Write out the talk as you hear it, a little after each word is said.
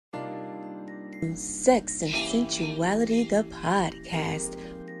Sex and Sensuality, the podcast,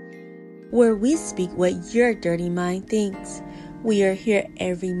 where we speak what your dirty mind thinks. We are here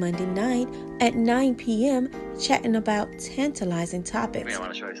every Monday night at 9 p.m. chatting about tantalizing topics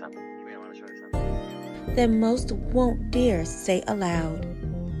that most won't dare say aloud.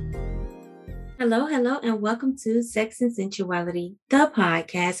 Hello, and welcome to Sex and Sensuality, the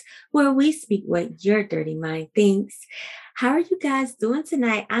podcast, where we speak what your dirty mind thinks. How are you guys doing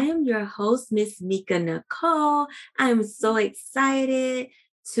tonight? I am your host, Miss Mika Nicole. I'm so excited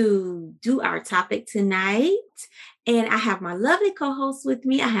to do our topic tonight. And I have my lovely co-host with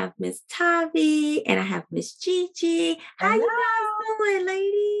me. I have Miss Tavi and I have Miss Gigi. How you guys doing,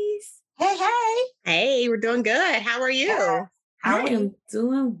 ladies? Hey, we're doing good. How are you? I am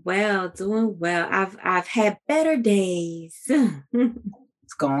doing well. I've had better days.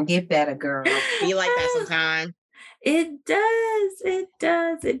 It's gonna get better, girl. Be like that sometime. It does.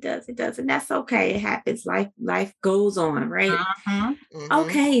 And that's okay. It happens. Life goes on, right?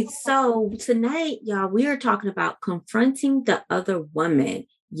 Okay, so tonight, y'all, we are talking about confronting the other woman.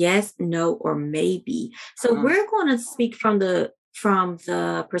 Yes, no, or maybe. So we're going to speak from the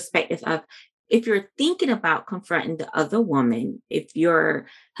perspective of if you're thinking about confronting the other woman, if your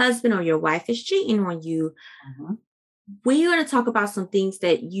husband or your wife is cheating on you, we're going to talk about some things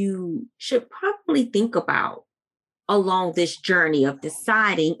that you should probably think about along this journey of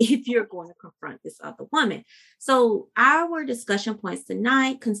deciding if you're going to confront this other woman. So our discussion points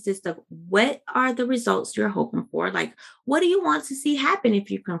tonight consist of what are the results you're hoping for? Like, what do you want to see happen if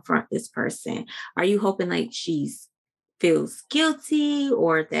you confront this person? Are you hoping like she's feels guilty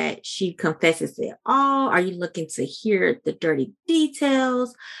or that she confesses it all? Are you looking to hear the dirty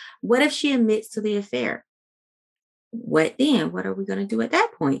details? What if she admits to the affair? What then? What are we going to do at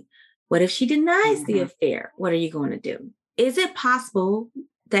that point? What if she denies the affair? What are you going to do? Is it possible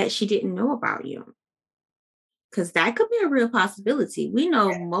that she didn't know about you? Because that could be a real possibility. We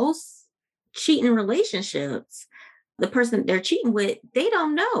know most cheating relationships, the person they're cheating with, they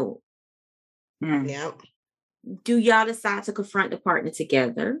don't know. Yeah. Do y'all decide to confront the partner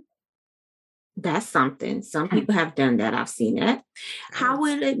together? That's something. Some people have done that. I've seen that. How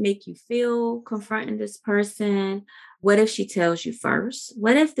would it make you feel confronting this person? What if she tells you first?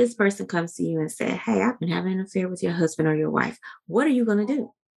 What if this person comes to you and says, hey, I've been having an affair with your husband or your wife? What are you going to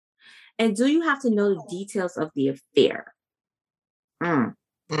do? And do you have to know the details of the affair? And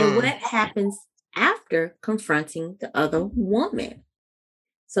what happens after confronting the other woman?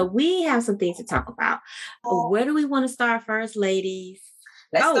 So we have some things to talk about. Where do we want to start first, ladies?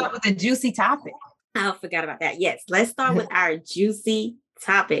 Let's start with a juicy topic. I forgot about that. Yes, let's start with our juicy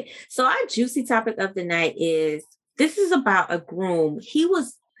topic. So our juicy topic of the night is, this is about a groom. He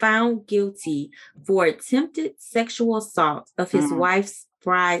was found guilty for attempted sexual assault of his wife's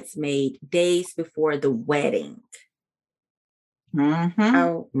bridesmaid days before the wedding.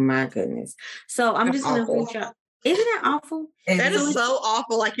 Oh my goodness. So I'm just going to reach out. Isn't that awful? That is so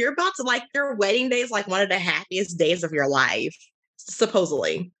awful. Like you're about to, like, your wedding day is like one of the happiest days of your life,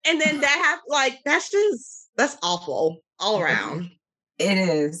 supposedly. And then that's awful all around. It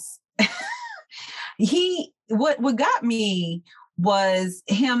is. What got me was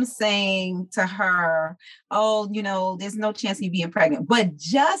him saying to her, oh, there's no chance of you being pregnant, but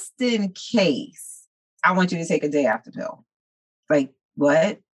just in case, I want you to take a day after pill. Like,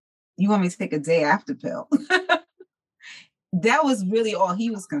 what? You want me to take a day after pill? That was really all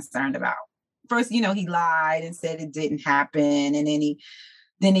he was concerned about. First, he lied and said it didn't happen. And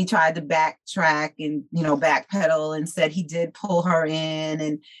then he tried to backtrack and, backpedal and said he did pull her in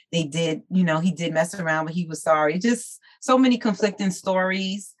and they did, he did mess around, but he was sorry. Just so many conflicting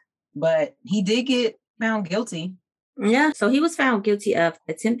stories, but he did get found guilty. Yeah. So he was found guilty of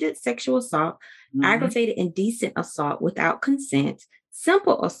attempted sexual assault, aggravated indecent assault without consent,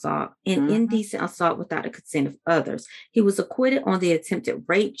 simple assault, and indecent assault without the consent of others. He was acquitted on the attempted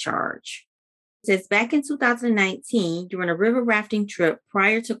rape charge. It says back in 2019, during a river rafting trip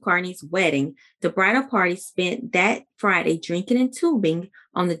prior to Carney's wedding, the bridal party spent that Friday drinking and tubing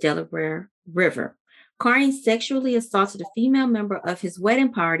on the Delaware River. Carney sexually assaulted a female member of his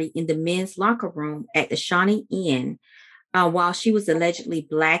wedding party in the men's locker room at the Shawnee Inn while she was allegedly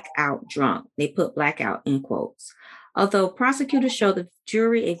blackout drunk. They put blackout in quotes. Although prosecutors showed the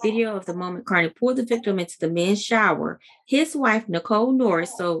jury a video of the moment Carney pulled the victim into the men's shower, his wife, Nicole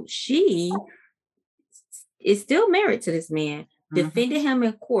Norris, so she is still married to this man, defended him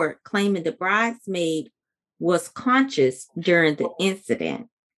in court, claiming the bridesmaid was conscious during the incident.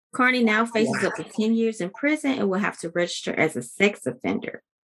 Carney now faces up to 10 years in prison and will have to register as a sex offender.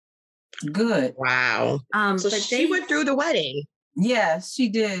 Good. Wow. So she went through the wedding. Yes, she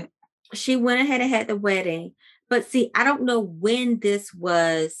did. she went ahead and had the wedding. But see, I don't know when this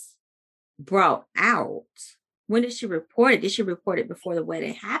was brought out. When did she report it? Did she report it before the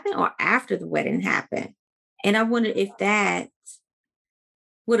wedding happened or after the wedding happened? And I wonder if that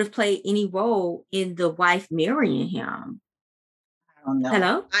would have played any role in the wife marrying him. I don't know.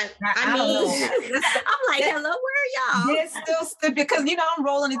 Hello? I mean, I'm like, hello, where are y'all? It's still because I'm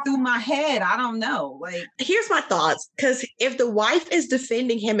rolling it through my head. I don't know. Like, here's my thoughts. Because if the wife is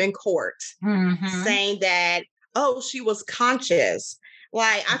defending him in court, saying that, oh, she was conscious,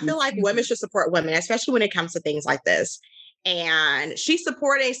 like, I feel like women should support women, especially when it comes to things like this. And she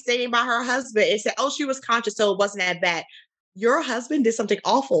supported stating by her husband and said, oh, she was conscious, so it wasn't that bad. Your husband did something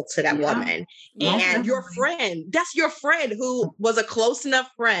awful to that woman. And your friend, that's your friend who was a close enough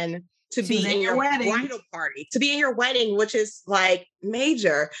friend to be in your bridal party, to be in your wedding, which is like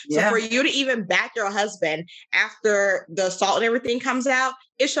major. So for you to even back your husband after the assault and everything comes out,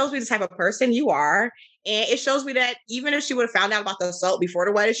 it shows me the type of person you are. And it shows me that even if she would have found out about the assault before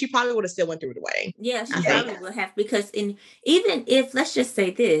the wedding, she probably would have still went through the wedding. Yeah, she probably would have, because even if, let's just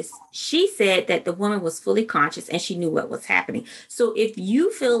say this, she said that the woman was fully conscious and she knew what was happening. So if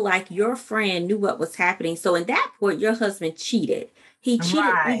you feel like your friend knew what was happening, so in that point, your husband cheated. He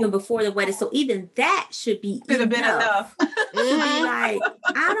cheated even before the wedding. So even that should have been enough. To be like,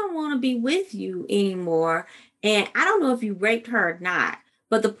 I don't want to be with you anymore. And I don't know if you raped her or not.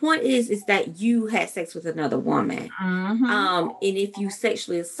 But the point is that you had sex with another woman. And if you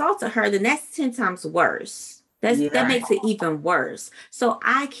sexually assaulted her, then that's 10 times worse. That makes it even worse. So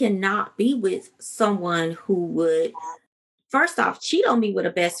I cannot be with someone who would, first off, cheat on me with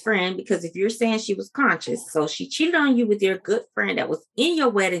a best friend, because if you're saying she was conscious, so she cheated on you with your good friend that was in your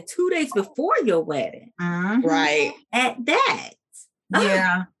wedding 2 days before your wedding. Right. At that.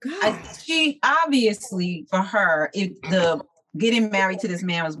 Yeah. She obviously, for her, if the getting married to this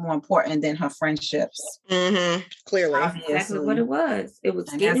man was more important than her friendships. Clearly. Obviously. Exactly what it was. It was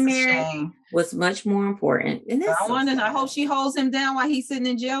getting married was much more important. And that's I hope she holds him down while he's sitting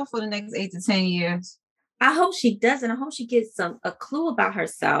in jail for the next 8 to 10 years. I hope she doesn't. I hope she gets a clue about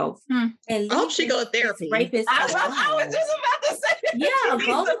herself. And I hope she go to therapy. I was just about to say that. Yeah,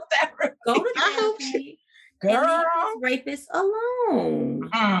 go to therapy. Girl. And leave this rapist alone.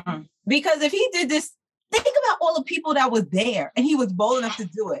 Because if he did this, think about all the people that were there and he was bold enough to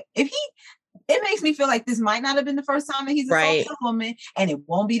do it. It makes me feel like this might not have been the first time that he's assaulted a woman, and it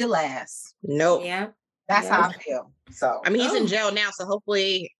won't be the last. Nope. Yeah. That's how I feel. So I mean, he's in jail now, so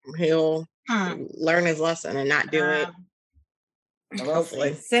hopefully he'll learn his lesson and not do it.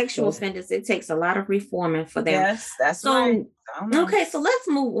 Hopefully. Sexual offenders, it takes a lot of reforming for them. Yes, that's right. Okay, so let's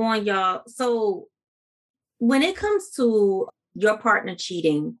move on, y'all. So when it comes to your partner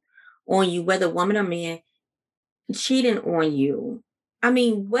cheating on you, whether woman or man, cheating on you, I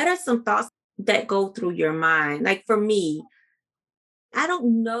mean, what are some thoughts that go through your mind? Like for me, I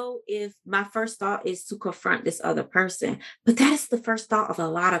don't know if my first thought is to confront this other person, but that's the first thought of a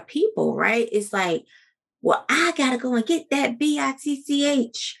lot of people, right? It's like, well, I got to go and get that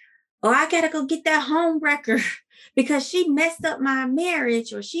BITCH, or I got to go get that home wrecker because she messed up my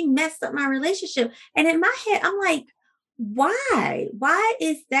marriage or she messed up my relationship. And in my head, I'm like, why? Why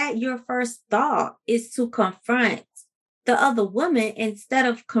is that your first thought, is to confront the other woman instead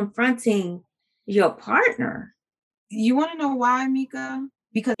of confronting your partner? You want to know why, Mika?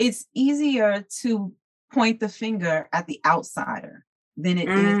 Because it's easier to point the finger at the outsider than it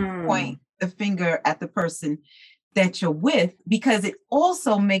is to point the finger at the person that you're with, because it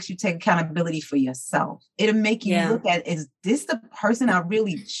also makes you take accountability for yourself. It'll make you look at, is this the person I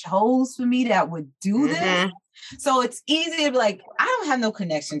really chose for me that would do this? So it's easy to be like, I don't have no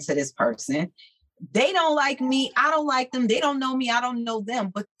connection to this person. They don't like me. I don't like them. They don't know me. I don't know them.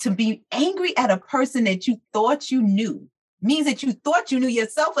 But to be angry at a person that you thought you knew means that you thought you knew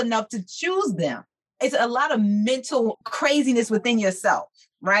yourself enough to choose them. It's a lot of mental craziness within yourself,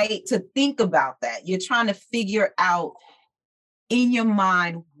 right? To think about that. You're trying to figure out in your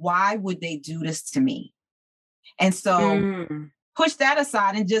mind, why would they do this to me? And so push that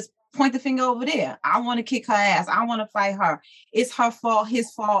aside and just point the finger over there. I want to kick her ass. I want to fight her. It's her fault,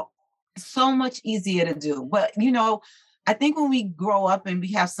 his fault. So much easier to do. But, I think when we grow up and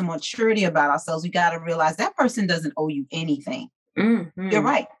we have some maturity about ourselves, we got to realize that person doesn't owe you anything. You're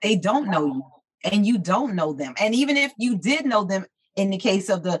right. They don't know you and you don't know them. And even if you did know them, in the case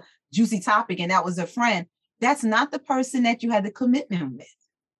of the juicy topic, and that was a friend, that's not the person that you had the commitment with.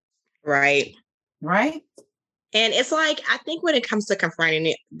 Right. Right. And it's like, I think when it comes to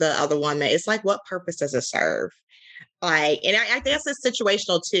confronting the other woman, it's like, what purpose does it serve? Like, and I think it's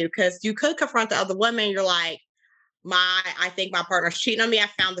situational too, because you could confront the other woman. You're like, I think my partner's cheating on me. I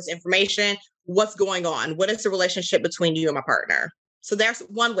found this information. What's going on? What is the relationship between you and my partner? So there's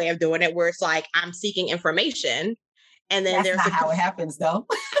one way of doing it where it's like, I'm seeking information. And then that's not how it happens, though.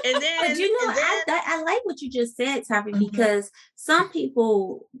 And then, but I like what you just said, Tavi, because some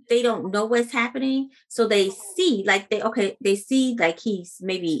people, they don't know what's happening. So they see, like, they see like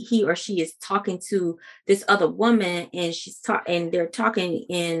he or she is talking to this other woman, and they're talking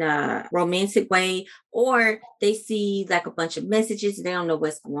in a romantic way, or they see like a bunch of messages and they don't know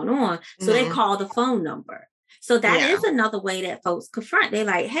what's going on. So they call the phone number. So that is another way that folks confront. They're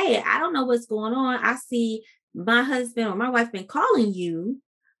like, hey, I don't know what's going on. I see my husband or my wife been calling you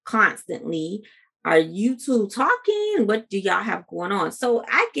constantly. Are you two talking? What do y'all have going on? So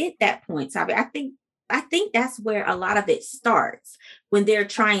I get that point, Tavi. I think that's where a lot of it starts, when they're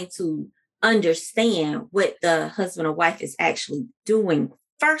trying to understand what the husband or wife is actually doing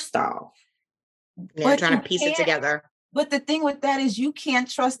first off. Yeah, trying to piece it together. But the thing with that is, you can't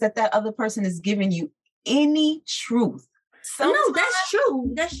trust that other person is giving you any truth. No, that's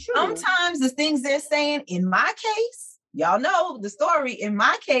true. That's true. Sometimes the things they're saying, in my case, y'all know the story. In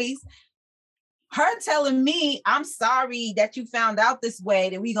my case, her telling me, I'm sorry that you found out this way,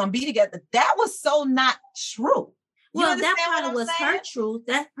 that we're going to be together. That was so not true. Well, that probably was her truth.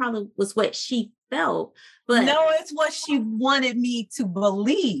 That probably was what she felt. But no, it's what she wanted me to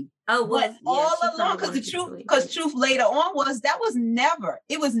believe. Oh, well, all along, because truth later on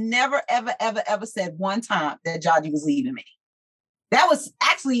it was never, ever, ever, ever said one time that Georgie was leaving me. That was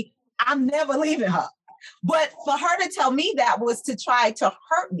actually, I'm never leaving her. But for her to tell me that was to try to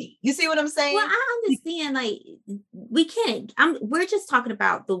hurt me. You see what I'm saying? Well, I understand, like, we're just talking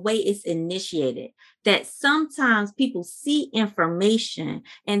about the way it's initiated, that sometimes people see information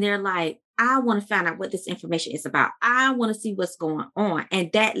and they're like, I want to find out what this information is about. I want to see what's going on.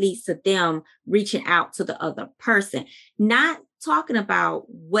 And that leads to them reaching out to the other person, not talking about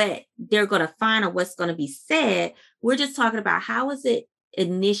what they're going to find or what's going to be said. We're just talking about how is it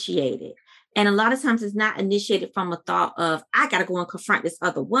initiated. And a lot of times it's not initiated from a thought of, I got to go and confront this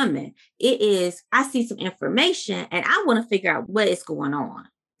other woman. It is, I see some information and I want to figure out what is going on.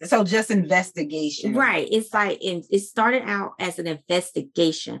 So just investigation. Right. It's like, it started out as an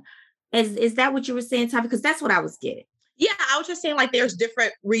investigation. Is that what you were saying, Tavi? Because that's what I was getting. Yeah, I was just saying, like, there's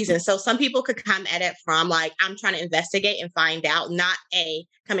different reasons. So some people could come at it from, like, I'm trying to investigate and find out, not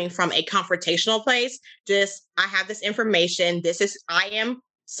coming from a confrontational place. Just, I have this information. I am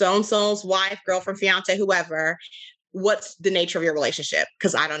so-and-so's wife, girlfriend, fiance, whoever. What's the nature of your relationship?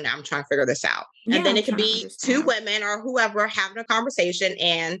 Because I don't know. I'm trying to figure this out. Yeah, and then it could be two women or whoever having a conversation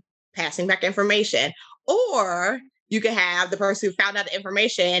and passing back information. Or you could have the person who found out the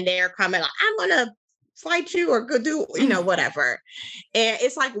information and they're coming like, I'm going to fight you or go do, whatever. And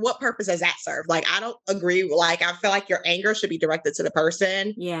it's like, what purpose does that serve? Like, I don't agree. Like, I feel like your anger should be directed to the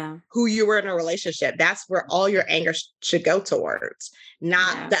person who you were in a relationship. That's where all your anger should go towards,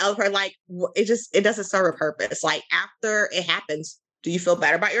 not the other person. Like, it doesn't serve a purpose. Like, after it happens, do you feel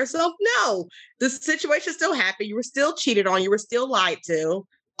better about yourself? No, the situation still happened. You were still cheated on. You were still lied to.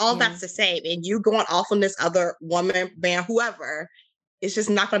 All that's the same. And you going off on this other woman, man, whoever, it's just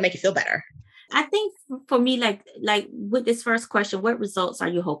not going to make you feel better. I think for me, like with this first question, what results are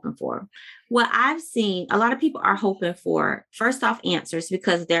you hoping for? What I've seen, a lot of people are hoping for, first off, answers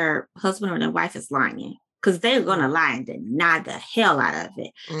because their husband or their wife is lying, because they're going to lie and deny the hell out of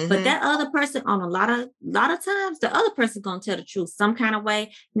it. Mm-hmm. But that other person, on a lot of times, the other person's going to tell the truth some kind of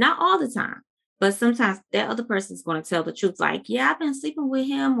way, not all the time. But sometimes that other person's going to tell the truth, like, yeah, I've been sleeping with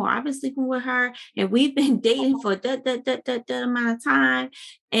him or I've been sleeping with her and we've been dating for that amount of time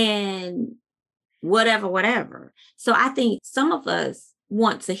and whatever. So I think some of us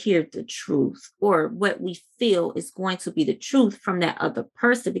want to hear the truth or what we feel is going to be the truth from that other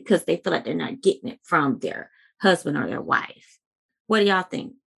person because they feel like they're not getting it from their husband or their wife. What do y'all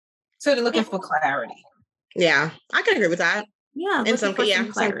think? So they're looking for clarity. Yeah, I can agree with that. Yeah, in some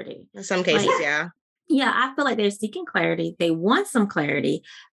clarity. In some cases, yeah. Yeah, I feel like they're seeking clarity. They want some clarity.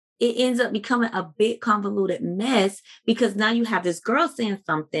 It ends up becoming a big convoluted mess because now you have this girl saying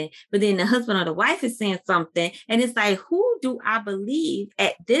something, but then the husband or the wife is saying something. And it's like, who do I believe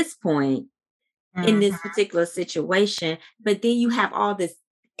at this point in this particular situation? But then you have all this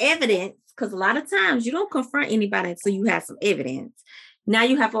evidence, because a lot of times you don't confront anybody until you have some evidence. Now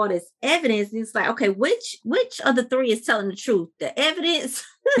you have all this evidence, and it's like, okay, which of the three is telling the truth? The evidence,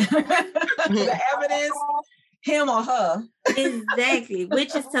 the evidence, him or her. Exactly,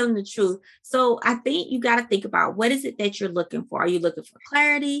 which is telling the truth. So I think you got to think about, what is it that you're looking for? Are you looking for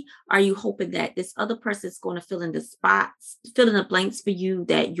clarity? Are you hoping that this other person is going to fill in the spots, fill in the blanks for you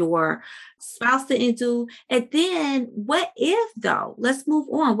that your spouse didn't do? And then what if, though, let's move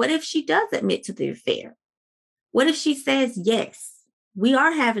on. What if she does admit to the affair? What if she says, yes, we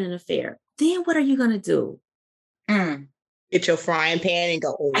are having an affair? Then what are you going to do? Get your frying pan and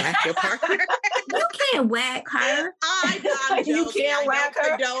go whack your partner. You can't whack her. I know. You can't whack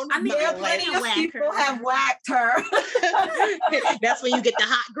her. I mean, plenty of people have whacked her. That's when you get the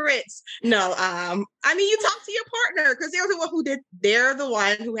hot grits. No, I mean, you talk to your partner, because they're the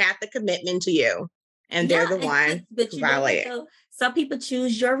one who had the commitment to you, and they're the one who violated. Some people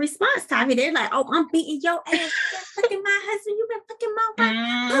choose your response time. They're like, "Oh, I'm beating your ass. You've been fucking my husband. You've been fucking my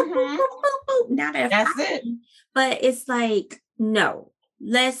wife." Boop, boop, boop, boop, boop. Now that's it. But it's like, no,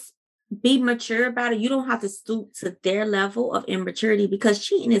 let's be mature about it. You don't have to stoop to their level of immaturity, because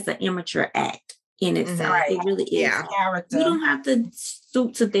cheating is an immature act in itself. Right. It really is. Character. You don't have to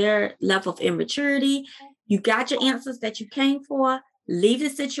stoop to their level of immaturity. You got your answers that you came for. Leave the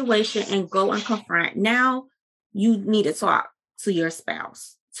situation and go and confront. Now you need to talk to your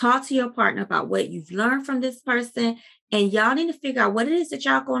spouse. Talk to your partner about what you've learned from this person. And y'all need to figure out what it is that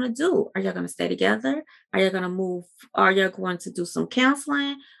y'all going to do. Are y'all going to stay together? Are you going to move? Are you going to do some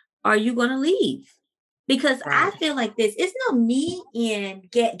counseling? Are you going to leave? Because I feel like this, it's no need in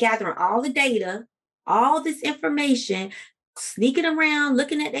gathering all the data, all this information, sneaking around,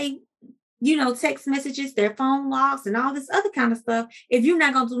 looking at text messages, their phone logs, and all this other kind of stuff. If you're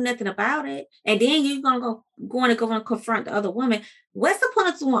not going to do nothing about it, and then you're going to go and confront the other woman, what's the point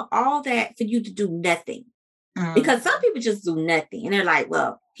of doing all that for you to do nothing? Because some people just do nothing, and they're like,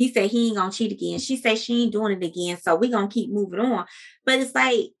 well, he said he ain't gonna cheat again. She said she ain't doing it again. So we're gonna keep moving on. But it's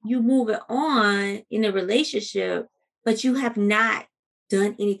like you moving on in a relationship, but you have not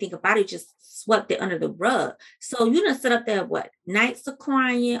done anything about it, just swept it under the rug. So you done sit up there, nights of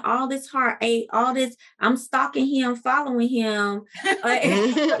crying, all this heartache, all this, I'm stalking him, following him,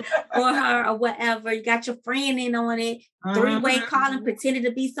 or her, or whatever. You got your friend in on it, three-way calling, pretending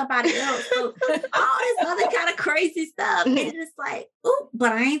to be somebody else. So all this other kind of crazy stuff. And it's like, oh,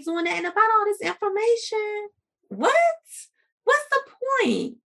 but I ain't doing nothing about all this information. What? What's the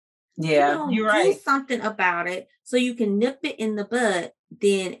point? Yeah, you're right. Do something about it so you can nip it in the bud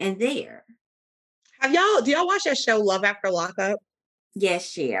then and there. Do y'all watch that show Love After Lockup? Yes,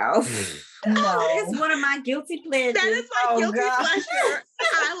 Shell. No. It's one of my guilty pleasures. That is my guilty pleasure.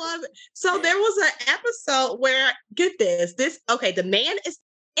 I love it. So there was an episode where, get this, the man is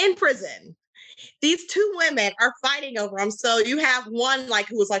in prison. These two women are fighting over him. So you have one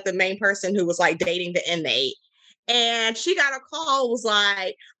who was the main person who was dating the inmate. And she got a call, was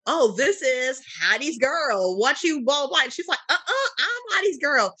like, oh, this is Hottie's girl. What you blah, blah. She's like, I'm Hottie's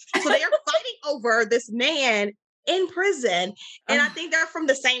girl. So they are fighting over this man in prison. And I think they're from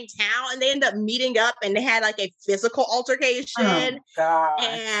the same town, and they end up meeting up, and they had a physical altercation. Oh,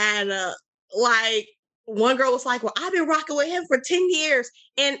 and one girl was like, well, I've been rocking with him for 10 years.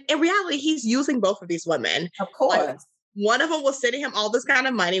 And in reality, he's using both of these women. Of course. One of them was sending him all this kind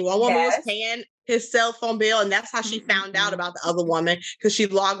of money. One woman was paying his cell phone bill. And that's how she found out about the other woman, because she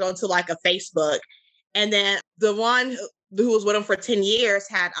logged onto a Facebook. And then the one who was with him for 10 years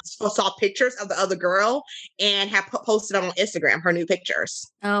saw pictures of the other girl and had posted them on Instagram, her new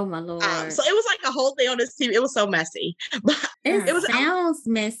pictures. Oh, my Lord. So it was a whole thing on this TV. It was so messy. But it sounds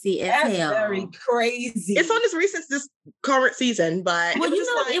messy as hell. That's very crazy. It's on this current season, but well,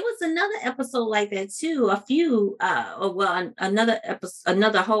 it was another episode like that too.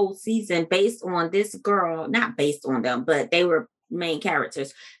 Another whole season based on this girl, not based on them, but they were main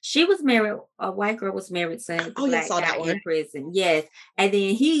characters. She was married, a white girl was married to a black guy in prison. Yes. And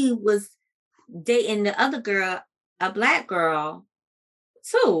then he was dating the other girl, a black girl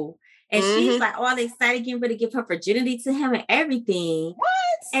too. And she's all excited, getting ready to give her virginity to him and everything. What?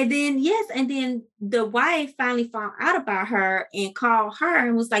 And then the wife finally found out about her and called her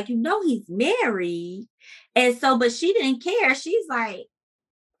and was like, he's married. And so, but she didn't care. She's like,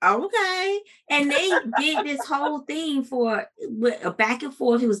 okay. And they did this whole thing for a back and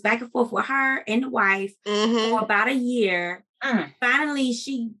forth. It was back and forth with her and the wife for about a year. Finally,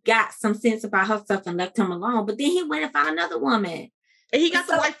 she got some sense about herself and left him alone. But then he went and found another woman. And he got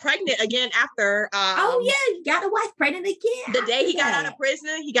the wife pregnant again after. He got the wife pregnant again. The day he got out of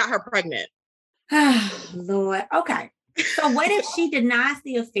prison, he got her pregnant. Lord. Okay. So what if she denies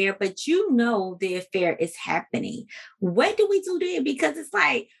the affair, but the affair is happening? What do we do then? Because it's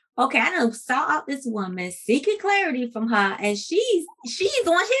like, okay, I done saw out this woman seeking clarity from her, and she's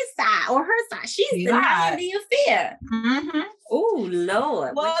on his side or her side. She's denying the affair. Mm-hmm. Oh,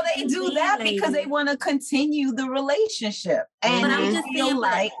 Lord. Well, they do that because they want to continue the relationship. And but I'm just feel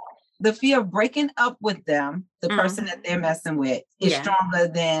like the fear of breaking up with them, the person that they're messing with, is stronger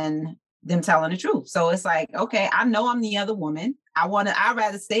than them telling the truth. So it's like, okay, I know I'm the other woman. I'd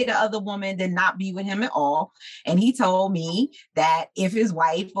rather stay the other woman than not be with him at all. And he told me that if his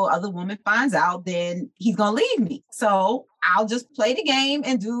wife or other woman finds out, then he's going to leave me. So I'll just play the game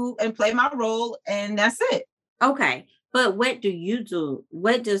and play my role. And that's it. Okay. But what do you do?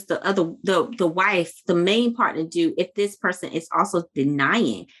 What does the wife, the main partner, do if this person is also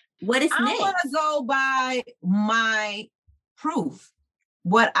denying? What is next? I'm going to go by my proof.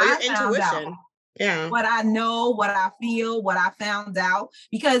 What I found out. Yeah. What I know, what I feel, what I found out.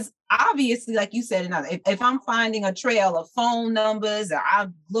 Because obviously, like you said, if I'm finding a trail of phone numbers or I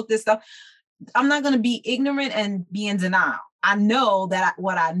look this stuff, I'm not going to be ignorant and be in denial. I know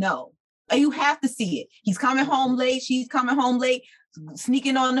what I know. You have to see it. He's coming home late. She's coming home late,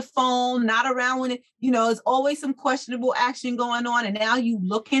 sneaking on the phone, not around when there's always some questionable action going on. And now you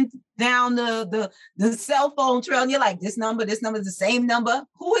looking down the cell phone trail and you're like, this number is the same number.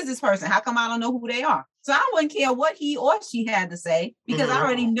 Who is this person? How come I don't know who they are? So I wouldn't care what he or she had to say because I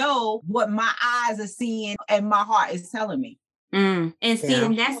already know what my eyes are seeing and my heart is telling me. And see,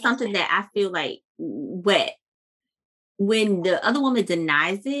 and that's something that I feel like when the other woman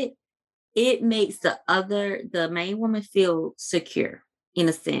denies it, it makes the main woman feel secure in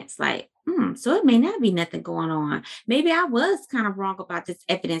a sense, like, so it may not be nothing going on. Maybe I was kind of wrong about this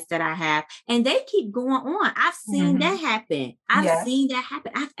evidence that I have. And they keep going on. I've seen that happen. I've seen that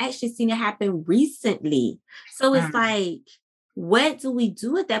happen. I've actually seen it happen recently. So it's like, what do we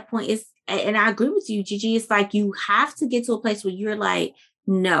do at that point? And I agree with you, Gigi. It's like, you have to get to a place where you're like,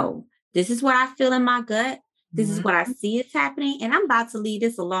 no, this is what I feel in my gut. This is what I see is happening, and I'm about to leave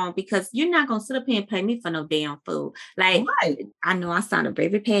this alone because you're not going to sit up here and pay me for no damn food. Like, I know I sounded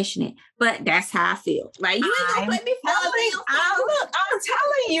very passionate, but that's how I feel. Like, you ain't going to pay me for no damn food. Look, I'm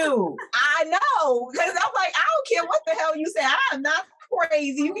telling you, I know, because I'm like, I don't care what the hell you say. I'm not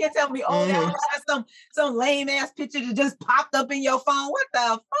crazy. You can't tell me, that's some lame ass picture that just popped up in your phone. What the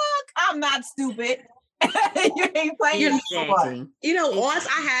fuck? I'm not stupid. You ain't playing. Once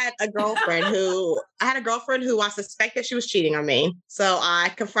I had a girlfriend who I suspected she was cheating on me. So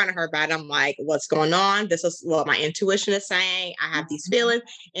I confronted her about it. I'm like, what's going on? This is what my intuition is saying. I have these feelings.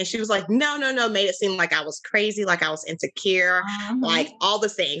 And she was like, no, made it seem like I was crazy, like I was insecure, like all the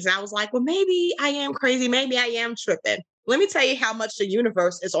things. And I was like, well, maybe I am crazy. Maybe I am tripping. Let me tell you how much the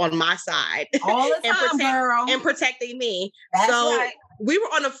universe is on my side all the time, girl, and protecting me. That's right. We were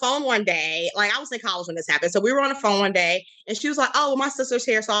on the phone one day, like I was in college when this happened. So we were on the phone one day and she was like, oh, well, my sister's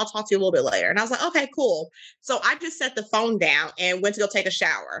here. So I'll talk to you a little bit later. And I was like, okay, cool. So I just set the phone down and went to go take a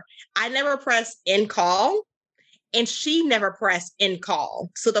shower. I never pressed end call and she never pressed end call.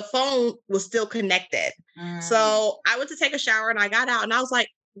 So the phone was still connected. So I went to take a shower and I got out and I was like,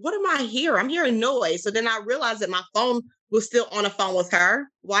 what am I hearing? I'm hearing noise. So then I realized that my phone was still on the phone with her.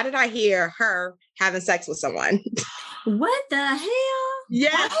 Why did I hear her having sex with someone? What the hell?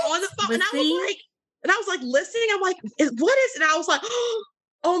 Yes, on the phone. And I was like listening. I'm like, what is it? And I was like,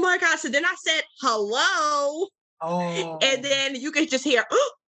 oh my God. So then I said, hello. Oh. And then you could just hear,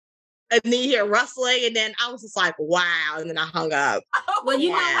 and then you hear rustling. And then I was just like, wow. And then I hung up. Well, you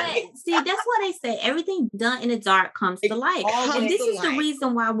know what? See, that's what they say. Everything done in the dark comes to light. And this is the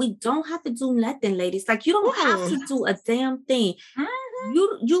reason why we don't have to do nothing, ladies. Like, you don't have to do a damn thing.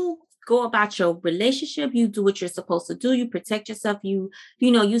 You go about your relationship. You do what you're supposed to do. You protect yourself. You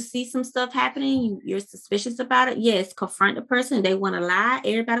see some stuff happening. You're suspicious about it. Yes, confront the person. They want to lie.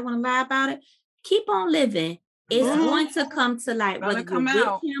 Everybody want to lie about it. Keep on living. It's going to come to light, whether you're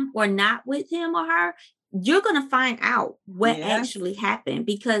with him or not with him or her. You're going to find out what actually happened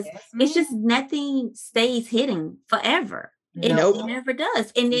because it's just nothing stays hidden forever. It never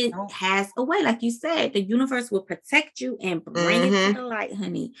does. And it has a way. Like you said, the universe will protect you and bring it to the light,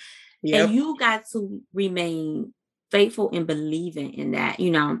 honey. Yep. And you got to remain faithful and believing in that,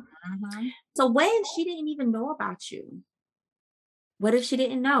 So what if she didn't even know about you? What if she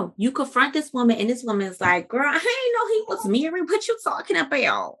didn't know? You confront this woman and this woman is like, girl, I didn't know he was married. What you talking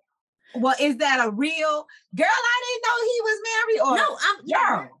about? Well, is that a real girl? I didn't know he was married. Or no,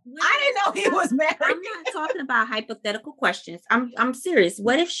 I didn't know he was married. I'm not talking about hypothetical questions. I'm serious.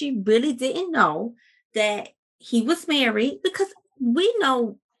 What if she really didn't know that he was married? Because we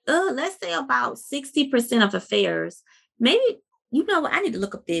know, let's say about 60% of affairs, maybe, I need to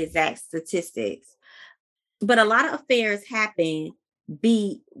look up the exact statistics, but a lot of affairs happen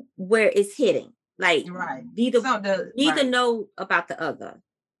be where it's hitting. Like, right. Neither know about the other.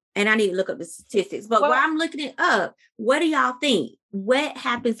 And I need to look up the statistics. But while I'm looking it up, what do y'all think? What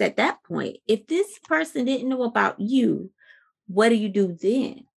happens at that point? If this person didn't know about you, what do you do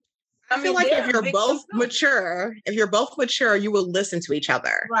then? I feel like if you're both mature, you will listen to each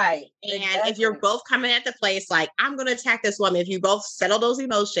other. Right. And exactly. If you're both coming at the place like, I'm going to attack this woman, if you both settle those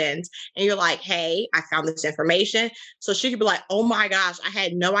emotions and you're like, hey, I found this information. So she could be like, oh my gosh, I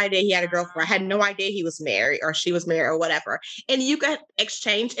had no idea he had a girlfriend. I had no idea he was married or she was married or whatever. And you can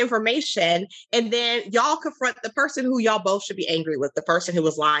exchange information and then y'all confront the person who y'all both should be angry with, the person who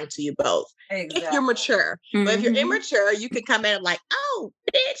was lying to you both. Exactly. If you're mature. Mm-hmm. But if you're immature, you can come in like, oh,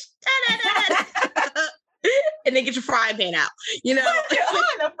 bitch, and then get your frying pan out, you know.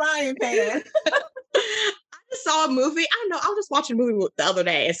 The frying pan. I just saw a movie. I don't know. I was just watching a movie the other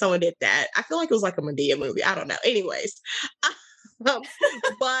day, and someone did that. I feel like it was like a Madea movie. I don't know. Anyways, but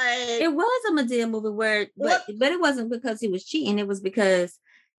it was a Madea movie but it wasn't because he was cheating. It was because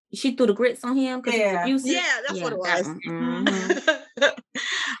she threw the grits on him because he was abusive. Yeah, that's what it was. Mm-hmm.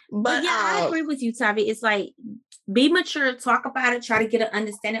 but I agree with you, Tavi. It's like, be mature, talk about it, try to get an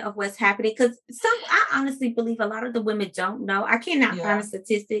understanding of what's happening. Because I honestly believe a lot of the women don't know. I cannot find the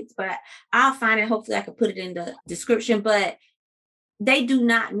statistics, but I'll find it. Hopefully I can put it in the description, but they do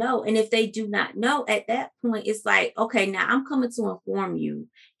not know. And if they do not know at that point, it's like, okay, now I'm coming to inform you.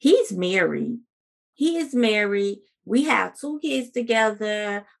 He's married. He is married. We have 2 kids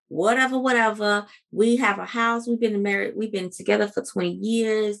together, whatever. We have a house. We've been together for 20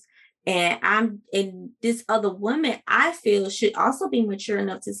 years. And this other woman, I feel, should also be mature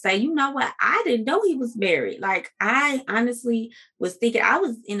enough to say, you know what? I didn't know he was married. Like, I honestly was thinking I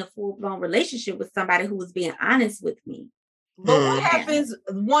was in a full-blown relationship with somebody who was being honest with me. But what happens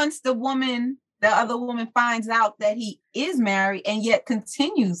once the other woman finds out that he is married and yet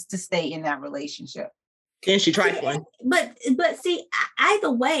continues to stay in that relationship? Then she trifling. But see,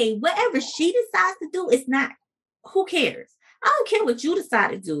 either way, whatever she decides to do, it's not, who cares? I don't care what you decide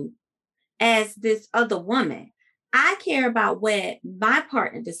to do as this other woman. I care about what my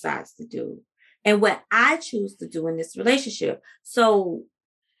partner decides to do and what I choose to do in this relationship. So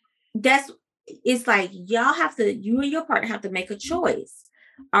it's like you and your partner have to make a choice.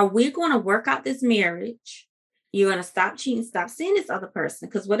 Are we going to work out this marriage? You're going to stop cheating, stop seeing this other person,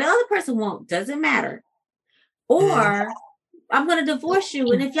 because what the other person wants doesn't matter. Or I'm going to divorce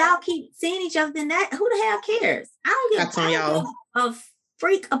you. And if y'all keep seeing each other, then who the hell cares? I don't give a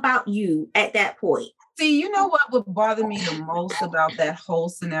freak about you at that point. See, you know what would bother me the most about that whole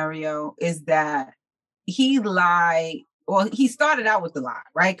scenario is that he lied. Well, he started out with the lie,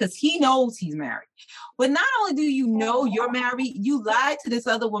 right? Because he knows he's married. But not only do you know you're married, you lied to this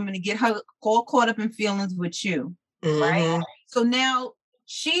other woman to get her all caught up in feelings with you, right? So now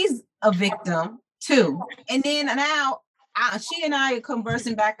she's a victim too. And then now she and I are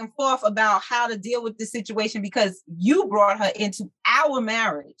conversing back and forth about how to deal with this situation because you brought her into our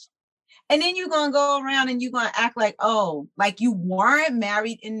marriage. And then you're going to go around and you're going to act like, oh, like you weren't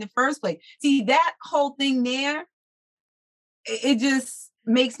married in the first place. See, that whole thing there, it just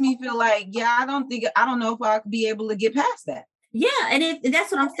makes me feel like, I don't know if I could be able to get past that. Yeah. And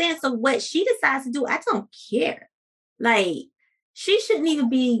that's what I'm saying. So what she decides to do, I don't care. Like, she shouldn't even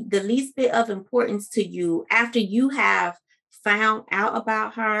be the least bit of importance to you after you have found out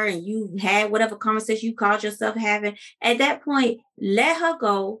about her and you had whatever conversation you called yourself having. At that point, let her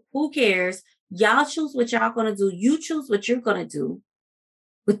go. Who cares? Y'all choose what y'all going to do. You choose what you're going to do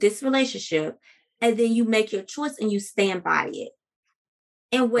with this relationship. And then you make your choice and you stand by it.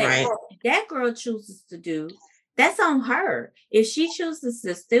 And what that girl chooses to do, that's on her. If she chooses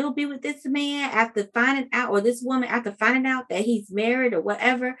to still be with this man after finding out, or this woman after finding out that he's married or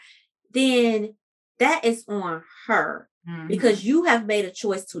whatever, then that is on her. Because you have made a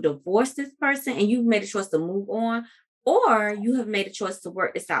choice to divorce this person and you've made a choice to move on, or you have made a choice to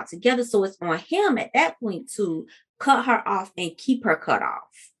work this out together. So it's on him at that point to cut her off and keep her cut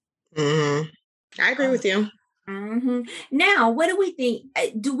off. I agree with you. Now, what do we think?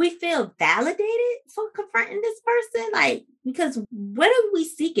 Do we feel validated for confronting this person? Like, because what are we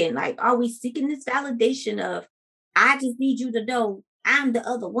seeking? Like, are we seeking this validation of, I just need you to know I'm the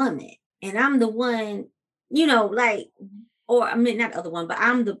other woman and I'm the one, like, or I mean, not the other one, but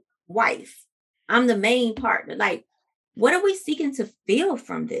I'm the wife. I'm the main partner. Like, what are we seeking to feel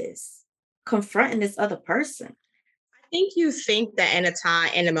from this, confronting this other person? I think you think that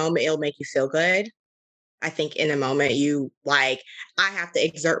in a moment, it'll make you feel good. I think in a moment you like, I have to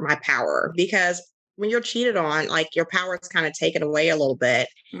exert my power, because when you're cheated on, like your power is kind of taken away a little bit,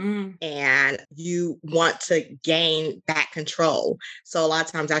 and you want to gain back control. So a lot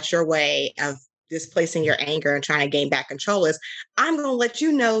of times that's your way of displacing your anger and trying to gain back control is, I'm going to let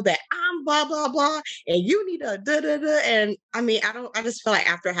you know that I'm blah, blah, blah, and you need a da, da, da. And I mean, I just feel like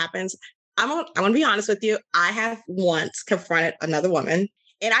after it happens, I want to be honest with you. I have once confronted another woman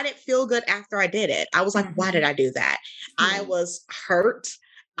and I didn't feel good after I did it. I was like, why did I do that? I was hurt.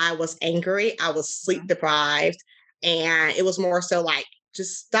 I was angry. I was sleep deprived. And it was more so like,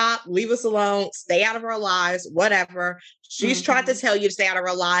 just stop, leave us alone, stay out of our lives, whatever. She's tried to tell you to stay out of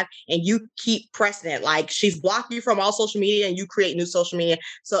her life and you keep pressing it. Like she's blocked you from all social media and you create new social media.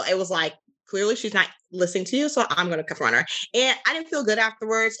 So it was like, clearly she's not listening to you. So I'm going to confront her. And I didn't feel good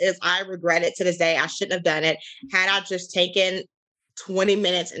afterwards. If I regret it to this day, I shouldn't have done it. Had I just taken 20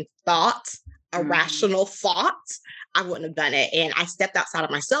 minutes and thought, a rational thought, I wouldn't have done it. And I stepped outside of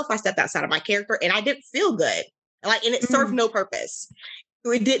myself. I stepped outside of my character and I didn't feel good. Like, and it served no purpose.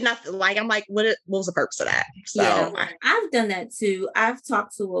 It did nothing. Like, I'm like, what was the purpose of that? So yeah, I've done that too. I've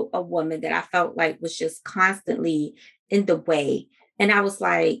talked to a woman that I felt like was just constantly in the way. And I was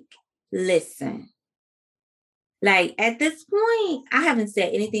like, listen, like at this point, I haven't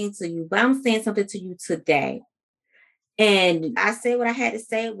said anything to you, but I'm saying something to you today. And I said what I had to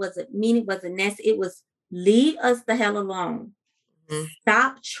say. It wasn't mean, it wasn't necessary. It was leave us the hell alone.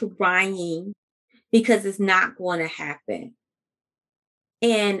 Stop trying because it's not going to happen.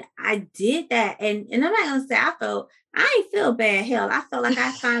 And I did that. And I'm not going to say I ain't feel bad. Hell, I felt like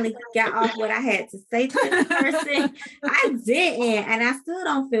I finally got off what I had to say to this person. I didn't. And I still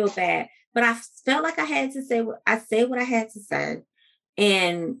don't feel bad. But I felt like I had to say what I had to say.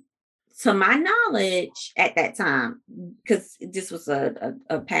 And to my knowledge at that time, because this was a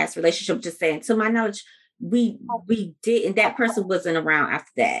past relationship, just saying, to my knowledge, we did, and that person wasn't around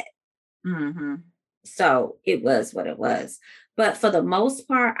after that. So it was what it was. But for the most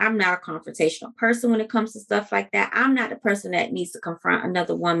part, I'm not a confrontational person when it comes to stuff like that. I'm not the person that needs to confront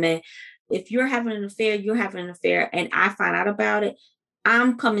another woman. If you're having an affair, you're having an affair, and I find out about it,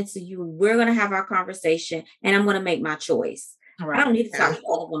 I'm coming to you. We're going to have our conversation, and I'm going to make my choice. Right. I don't need to talk to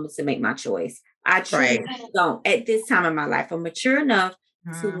other women to make my choice. I truly don't. At this time in my life, I'm mature enough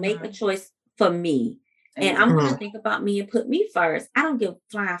to make a choice for me. And I'm going to think about me and put me first. I don't give a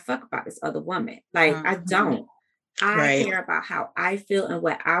flying fuck about this other woman. Like, I don't. I care about how I feel and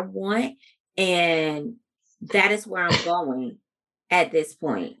what I want. And that is where I'm going at this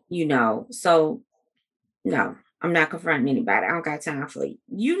point, you know. So, no, I'm not confronting anybody. I don't got time for you.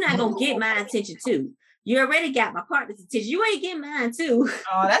 You're not going to get my attention, too. You already got my partner's attention. You ain't getting mine, too.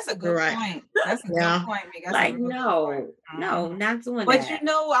 Oh, that's a good point. That's a good point. Like, no, not doing that. But you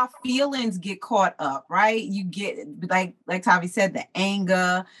know, our feelings get caught up, right? You get, like Tavi said, the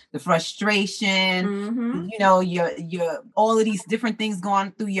anger, the frustration, you know, your all of these different things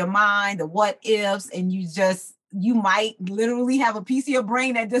going through your mind, the what ifs, and you might literally have a piece of your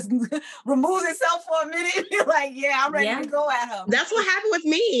brain that just removes itself for a minute. You're like, I'm ready to go at her. That's what happened with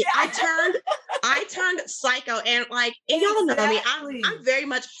me. Yeah. I turned psycho, and like, and y'all know me. I'm very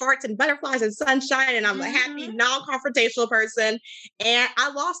much hearts and butterflies and sunshine, and I'm a happy, non-confrontational person. And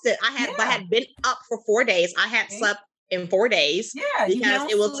I lost it. I had been up for 4 days. I had slept in 4 days because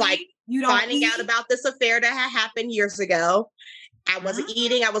it was like finding out about this affair that had happened years ago. I wasn't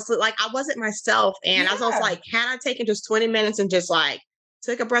eating. I wasn't myself. And I was like, had I taken just 20 minutes and just like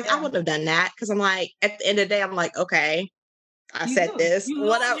took a breath, I wouldn't have done that. Cause I'm like, at the end of the day, I'm like, okay, I said this. You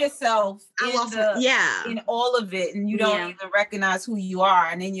lose yourself in all of it. And you don't even recognize who you are.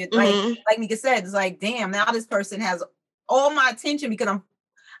 And then you're like Nika said, it's like, damn, now this person has all my attention because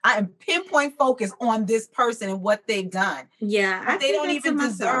I am pinpoint focused on this person and what they've done. Yeah. But they don't even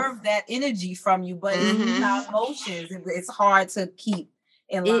deserve that energy from you, but it's our emotions. It's hard to keep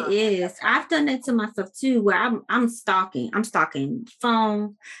in line. It is. I've done that to myself too, where I'm stalking. I'm stalking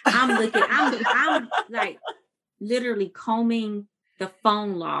phone. I'm looking, I'm like literally combing the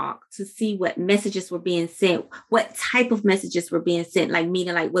phone log to see what messages were being sent, what type of messages were being sent, like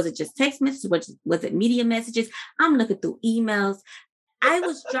meaning like, was it just text messages? Was it media messages? I'm looking through emails.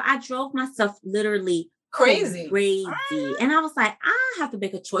 I drove myself literally crazy. And I was like, I have to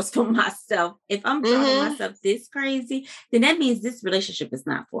make a choice for myself. If I'm driving myself this crazy, then that means this relationship is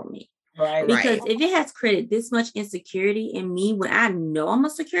not for me. Right. Because if it has created this much insecurity in me when I know I'm a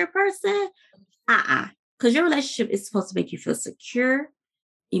secure person, because your relationship is supposed to make you feel secure,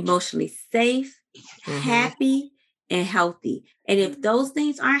 emotionally safe, happy, and healthy. And if those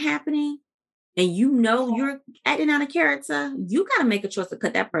things aren't happening, and you know you're acting out of character, you got to make a choice to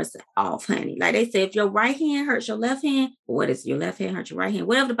cut that person off, honey. Like they say, if your right hand hurts your left hand, what is your left hand hurts your right hand?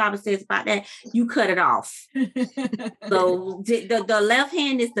 Whatever the Bible says about that, you cut it off. So the left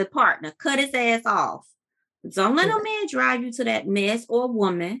hand is the partner. Cut his ass off. Don't let no man drive you to that mess or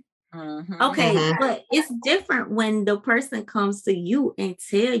woman. Okay, but it's different when the person comes to you and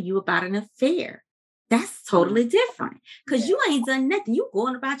tell you about an affair. That's totally different because you ain't done nothing. You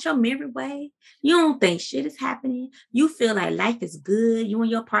going about your merry way. You don't think shit is happening. You feel like life is good. You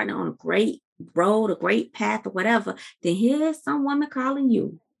and your partner on a great road, a great path or whatever. Then here's some woman calling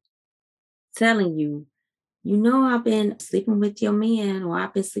you, telling you, you know, I've been sleeping with your man or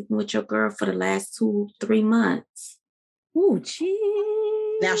I've been sleeping with your girl for the last 2-3 months. Ooh, gee.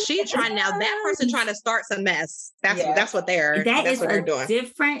 Now that person trying to start some mess. That's what they're doing.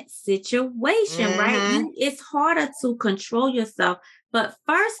 Different situation, right? It's harder to control yourself. But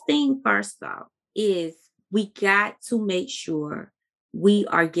first thing first, though, is we got to make sure we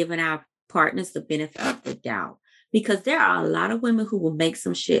are giving our partners the benefit of the doubt. Because there are a lot of women who will make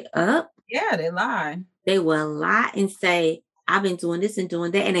some shit up. Yeah, they lie. They will lie and say, I've been doing this and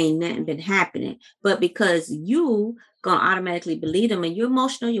doing that, and ain't nothing been happening. But because you gonna automatically believe them and you're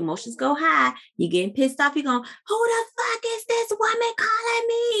emotional, your emotions go high, you getting pissed off, you're going, who the fuck is this woman calling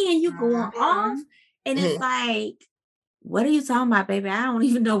me? And you going off. And it's like, what are you talking about, baby? I don't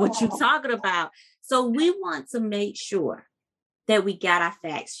even know what you're talking about. So we want to make sure that we got our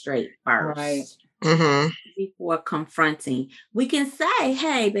facts straight first. Right. Before confronting. We can say,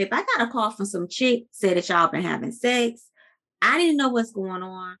 hey, babe, I got a call from some chick, said that y'all been having sex. I didn't know what's going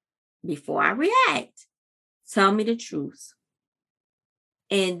on before I react. Tell me the truth.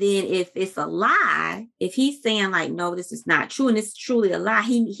 And then if it's a lie, if he's saying like, no, this is not true, and it's truly a lie,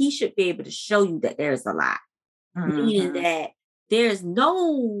 he should be able to show you that there's a lie. Meaning that there's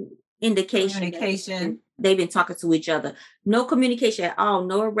no indication they've been talking to each other. No communication at all.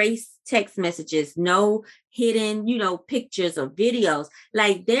 No erased text messages. No hidden, pictures or videos.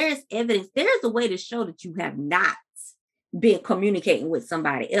 Like there's evidence. There's a way to show that you have not been communicating with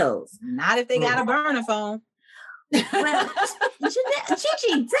somebody else. Not if they got a burner phone. Well, Gigi,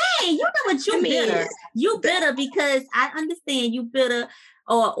 dang, you know what you mean. You bitter because I understand you bitter,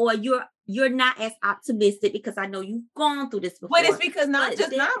 or you're not as optimistic because I know you've gone through this before. But it's because not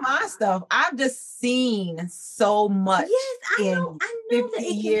my stuff. I've just seen so much. Yes, I know that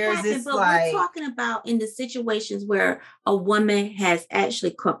it can happen, but we're talking about in the situations where a woman has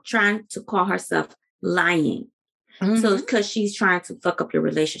actually trying to call herself lying. So because she's trying to fuck up your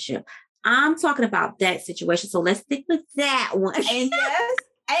relationship. I'm talking about that situation. So let's stick with that one. And yes,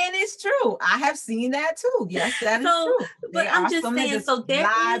 and it's true. I have seen that too. Yes, that is true. But I'm just saying, so there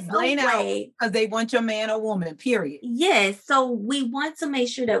is a way. Because they want your man or woman, period. Yes. So we want to make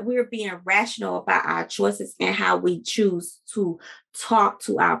sure that we're being rational about our choices and how we choose to talk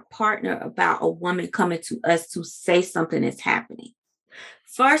to our partner about a woman coming to us to say something is happening.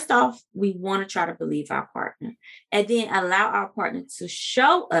 First off, we want to try to believe our partner and then allow our partner to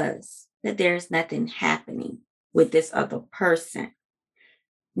show us that there's nothing happening with this other person.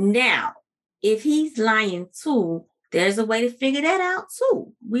 Now, if he's lying too, there's a way to figure that out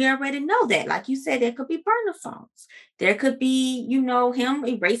too. We already know that. Like you said, there could be burner phones. There could be, him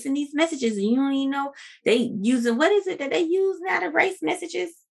erasing these messages. And you don't even know they using, what is it that they use now to erase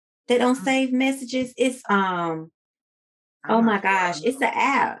messages? They don't save messages. It's, oh my gosh, it's an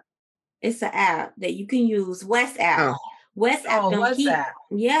app. It's an app that you can use, WhatsApp. WhatsApp.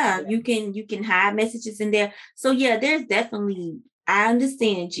 You can hide messages in there. So yeah, there's definitely, I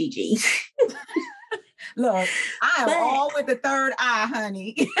understand, Gigi. Look, I am all with the third eye,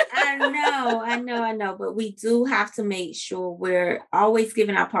 honey. I know. But we do have to make sure we're always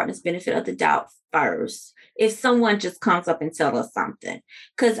giving our partners benefit of the doubt first. If someone just comes up and tells us something,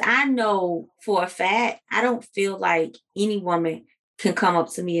 because I know for a fact, I don't feel like any woman can come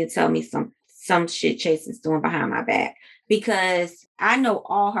up to me and tell me some shit Chasen's doing behind my back, because I know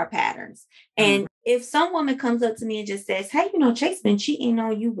all her patterns. And if some woman comes up to me and just says, hey, Chase been cheating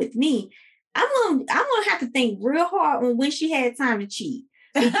on you with me, I'm gonna have to think real hard on when she had time to cheat.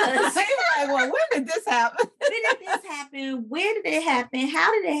 Because when did this happen? Where did it happen?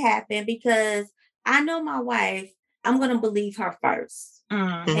 How did it happen? Because I know my wife, I'm gonna believe her first.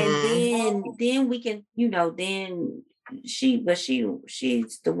 And then we can, then she's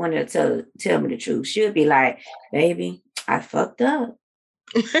the one that tell me the truth. She'll be like, baby, I fucked up.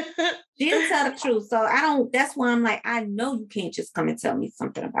 She'll tell the truth. So that's why I'm like, I know you can't just come and tell me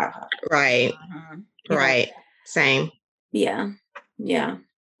something about her. Right. Right. Same. Yeah.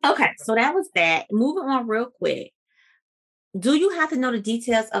 Okay. So that was that. Moving on real quick. Do you have to know the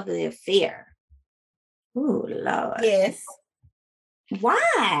details of the affair Oh, Lord. Yes.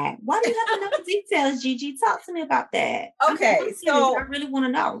 Why? Why do you have to know the details, Gigi? Talk to me about that. Okay, so I really want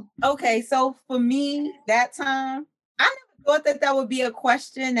to know. Okay, so for me, that time, I never thought that would be a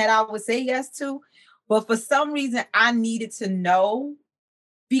question that I would say yes to, but for some reason, I needed to know,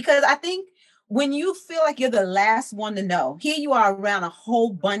 because I think when you feel like you're the last one to know, here you are around a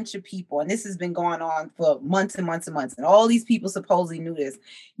whole bunch of people, and this has been going on for months and months and months, and all these people supposedly knew this.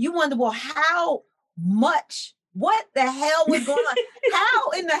 You wonder, well, what the hell was going on?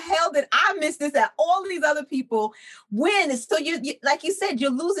 How in the hell did I miss this that all these other people win? So you, like you said,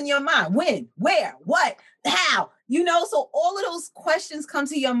 you're losing your mind. When, where, what, how? So all of those questions come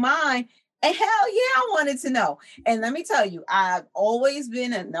to your mind. And hell yeah, I wanted to know. And let me tell you, I've always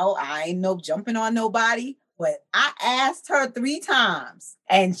been I ain't no jumping on nobody, but I asked her 3 times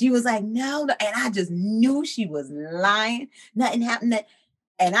and she was like, no. And I just knew she was lying. Nothing happened.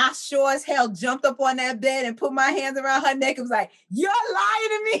 And I sure as hell jumped up on that bed and put my hands around her neck and was like, "You're lying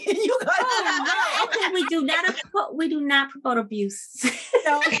to me." You got I think we do not promote abuse.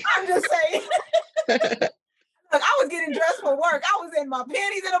 No, I'm just saying. Look, I was getting dressed for work. I was in my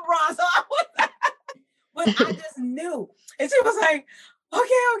panties and a bra, so but I just knew. And she was like,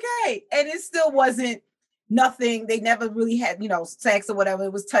 "Okay." And it still wasn't nothing. They never really had, sex or whatever.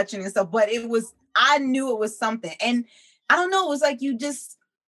 It was touching and stuff, but I knew it was something. And I don't know, it was like you just,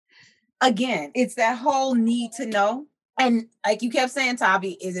 again, it's that whole need to know. And like you kept saying,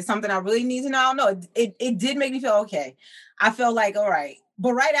 Tavi, is it something I really need to know? I don't know. It did make me feel okay. I felt like, all right.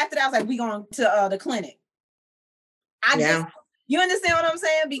 But right after that, I was like, we going to the clinic. You understand what I'm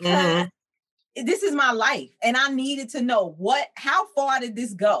saying? Because this is my life. And I needed to know how far did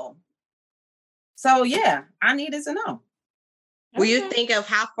this go? So yeah, I needed to know. Will you think of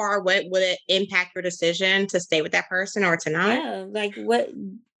how far, what would it impact your decision to stay with that person or to not? Yeah, like what?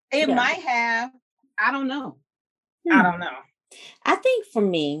 It might have. I don't know. I don't know. I think for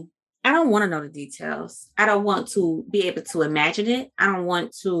me, I don't want to know the details. I don't want to be able to imagine it. I don't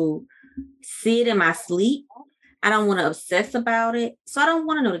want to see it in my sleep. I don't want to obsess about it. So I don't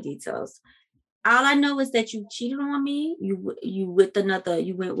want to know the details. All I know is that you cheated on me. You went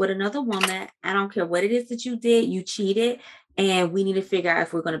with another woman. I don't care what it is that you did. You cheated, and we need to figure out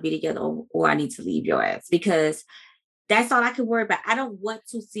if we're going to be together or I need to leave your ass, because that's all I can worry about. I don't want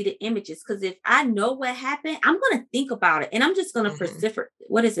to see the images, because if I know what happened, I'm going to think about it, and I'm just going to perseverate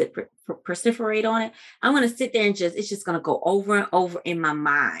on it. I'm going to sit there and it's just going to go over and over in my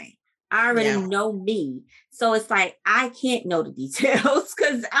mind. I already know me. So it's like, I can't know the details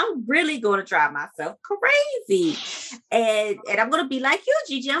because I'm really going to drive myself crazy. And I'm going to be like you,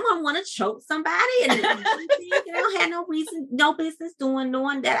 Gigi. I'm going to want to choke somebody. And I don't have no reason, no business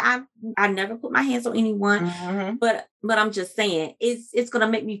knowing that I never put my hands on anyone. Mm-hmm. But I'm just saying, it's going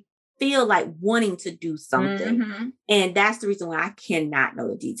to make me feel like wanting to do something. Mm-hmm. And that's the reason why I cannot know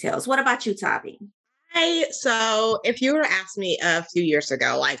the details. What about you, Tavi? So if you were to ask me a few years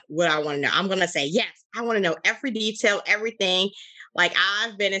ago, like, what I want to know, I'm going to say, yes, I want to know every detail, everything. Like,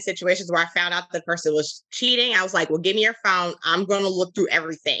 I've been in situations where I found out the person was cheating. I was like, well, give me your phone. I'm going to look through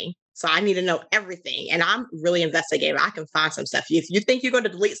everything. So I need to know everything. And I'm really investigative. I can find some stuff. If you think you're going to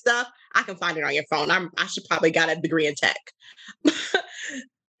delete stuff, I can find it on your phone. I should probably got a degree in tech.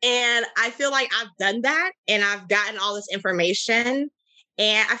 And I feel like I've done that and I've gotten all this information.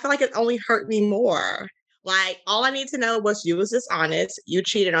 And I feel like it only hurt me more. Like, all I need to know was you was dishonest, you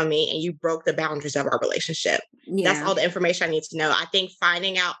cheated on me, and you broke the boundaries of our relationship. Yeah. That's all the information I need to know. I think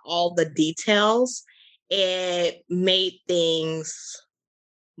finding out all the details, it made things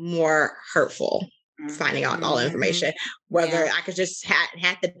more hurtful. Mm-hmm. Finding out all the information, whether I could just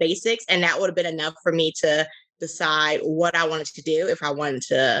had the basics, and that would have been enough for me to decide what I wanted to do, if I wanted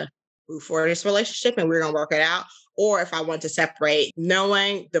to move forward in this relationship and we were going to work it out, or if I want to separate,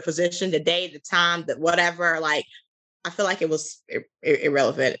 knowing the position, the day, the time, the whatever. Like, I feel like it was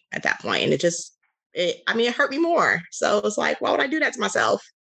irrelevant at that point. And it hurt me more. So it's like, why would I do that to myself?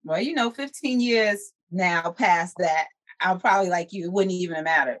 Well, 15 years now past that, I'm probably like you, it wouldn't even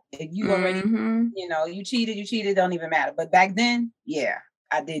matter. If you already, you cheated, don't even matter. But back then, yeah,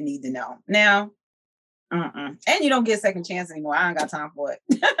 I did need to know. Now, and you don't get a second chance anymore. I ain't got time for it.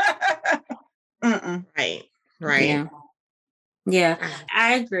 Right. Yeah,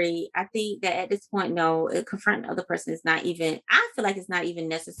 I agree. I think that at this point, no, confronting the other person is not even, I feel like it's not even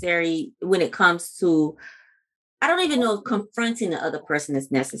necessary when it comes to, I don't even know if confronting the other person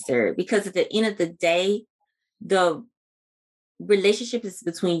is necessary, because at the end of the day, the relationship is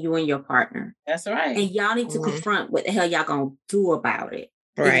between you and your partner. That's right. And y'all need to confront what the hell y'all gonna do about it.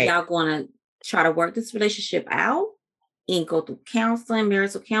 Right. If y'all gonna try to work this relationship out and go through counseling,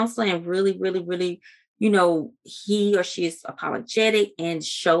 marital counseling, and really, really, really, he or she is apologetic and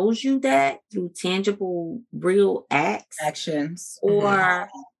shows you that through tangible, real actions, or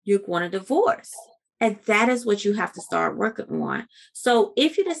you're going to divorce. And that is what you have to start working on. So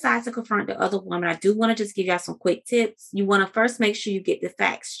if you decide to confront the other woman, I do want to just give y'all some quick tips. You want to first make sure you get the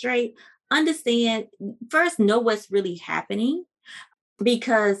facts straight. Understand, first know what's really happening,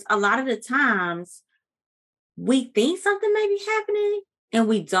 because a lot of the times we think something may be happening and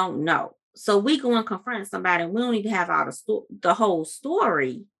we don't know. So we go and confront somebody and we don't even have all the whole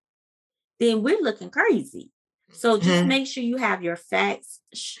story. Then we're looking crazy. So just make sure you have your facts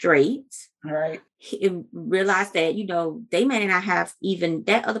straight. Right. And realize that, they may not have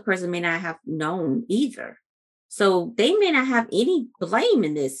that other person may not have known either. So they may not have any blame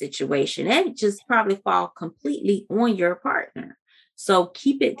in this situation. That just probably fall completely on your partner. So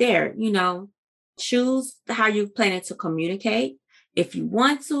keep it there, choose how you're planning to communicate. If you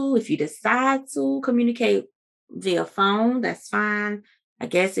want to, if you decide to communicate via phone, that's fine. I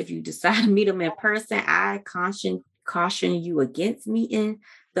guess if you decide to meet them in person, I caution you against meeting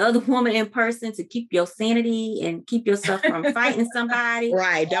the other woman in person to keep your sanity and keep yourself from fighting somebody.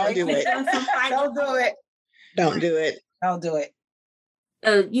 Right. Don't do it. Don't do it. Don't do it. Don't do it.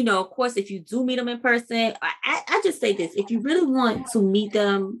 Of course, if you do meet them in person, I just say this. If you really want to meet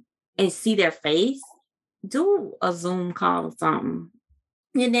them and see their face, do a Zoom call or something.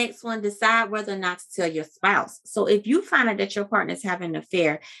 The next one, decide whether or not to tell your spouse. So if you find out that your partner is having an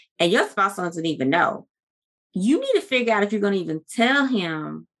affair and your spouse doesn't even know, you need to figure out if you're going to even tell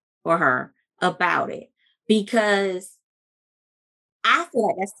him or her about it. Because I feel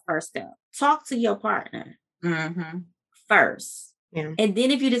like that's the first step. Talk to your partner first. Yeah. And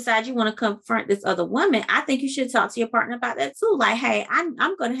then if you decide you want to confront this other woman, I think you should talk to your partner about that too. Like, hey, I'm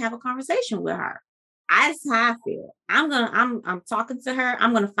going to have a conversation with her. That's how I feel. I'm talking to her.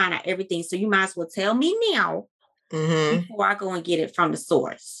 I'm going to find out everything. So you might as well tell me now before I go and get it from the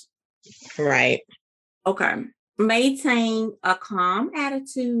source. Right. Okay. Maintain a calm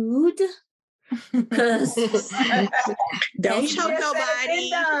attitude. Because don't choke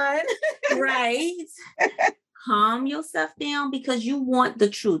nobody. Right. Calm yourself down because you want the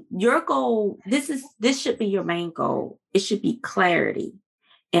truth. Your goal, this should be your main goal. It should be clarity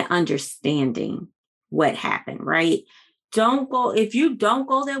and understanding what happened, right? If you don't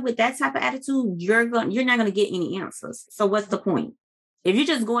go there with that type of attitude, you're not going to get any answers. So what's the point? If you're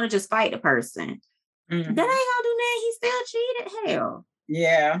just going to just fight a person, that ain't gonna do nothing. He still cheated. Hell.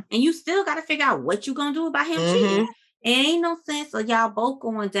 Yeah. And you still got to figure out what you're going to do about him cheating. It ain't no sense of y'all both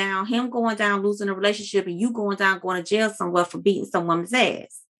going down, him going down, losing a relationship, and you going down, going to jail somewhere for beating some woman's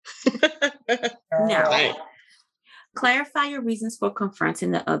ass. No. Right. Clarify your reasons for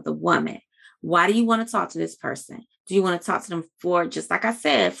confronting the other woman. Why do you want to talk to this person? Do you want to talk to them for, just like I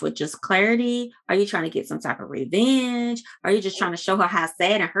said, for just clarity? Are you trying to get some type of revenge? Are you just trying to show her how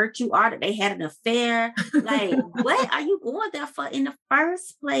sad and hurt you are that they had an affair? Like, what are you going there for in the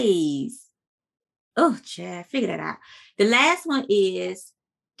first place? Oh, Chad, figure that out. The last one is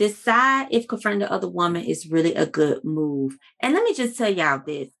decide if confronting the other woman is really a good move. And let me just tell y'all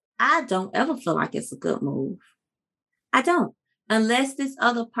this. I don't ever feel like it's a good move. I don't. Unless this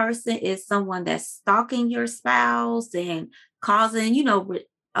other person is someone that's stalking your spouse and causing,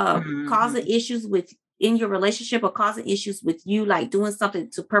 causing issues in your relationship, or causing issues with you, like doing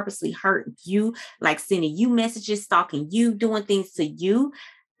something to purposely hurt you, like sending you messages, stalking you, doing things to you.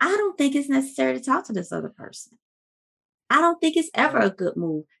 I don't think it's necessary to talk to this other person. I don't think it's ever a good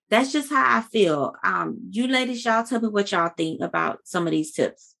move. That's just how I feel. You ladies, y'all tell me what y'all think about some of these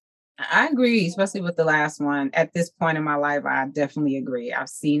tips. I agree, especially with the last one. At this point in my life, I definitely agree. I've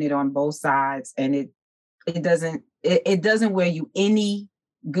seen it on both sides, and it doesn't wear you any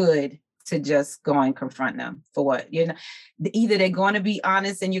good to just go and confront them for what? Either they're going to be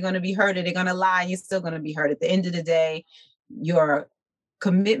honest and you're going to be hurt, or they're going to lie and you're still going to be hurt. At the end of the day, your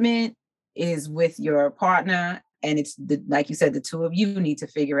commitment is with your partner. And it's like you said, the two of you need to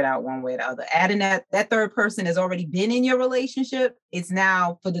figure it out one way or the other. Adding that third person has already been in your relationship. It's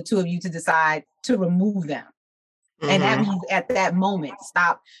now for the two of you to decide to remove them. And that means at that moment,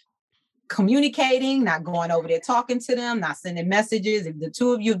 stop communicating, not going over there talking to them, not sending messages. If the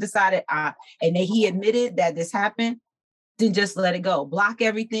two of you have decided and he admitted that this happened, then just let it go. Block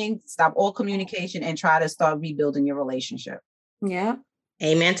everything, stop all communication, and try to start rebuilding your relationship. Yeah.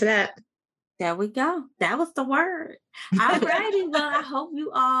 Amen to that. There we go. That was the word. All righty. Well, I hope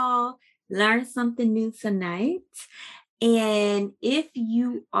you all learned something new tonight. And if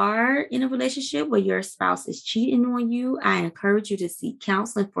you are in a relationship where your spouse is cheating on you, I encourage you to seek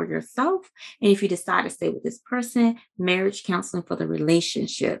counseling for yourself. And if you decide to stay with this person, marriage counseling for the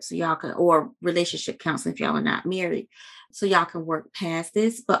relationship. So y'all can, or relationship counseling if y'all are not married. So y'all can work past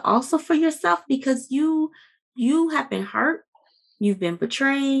this, but also for yourself, because you have been hurt, you've been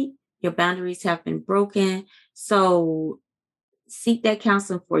betrayed, your boundaries have been broken. So seek that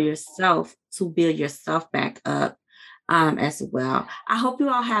counseling for yourself to build yourself back up as well. I hope you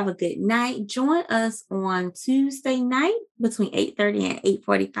all have a good night. Join us on Tuesday night between 8:30 and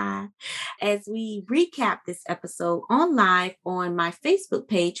 8:45 as we recap this episode on live on my Facebook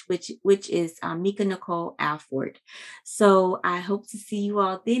page, which is Mika Nicole Alford. So I hope to see you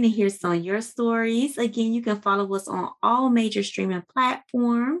all then and hear some of your stories. Again, you can follow us on all major streaming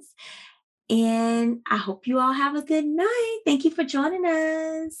platforms. And I hope you all have a good night. Thank you for joining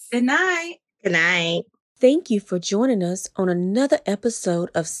us. Good night. Good night. Thank you for joining us on another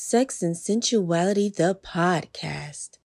episode of Sex and Sensuality, the podcast.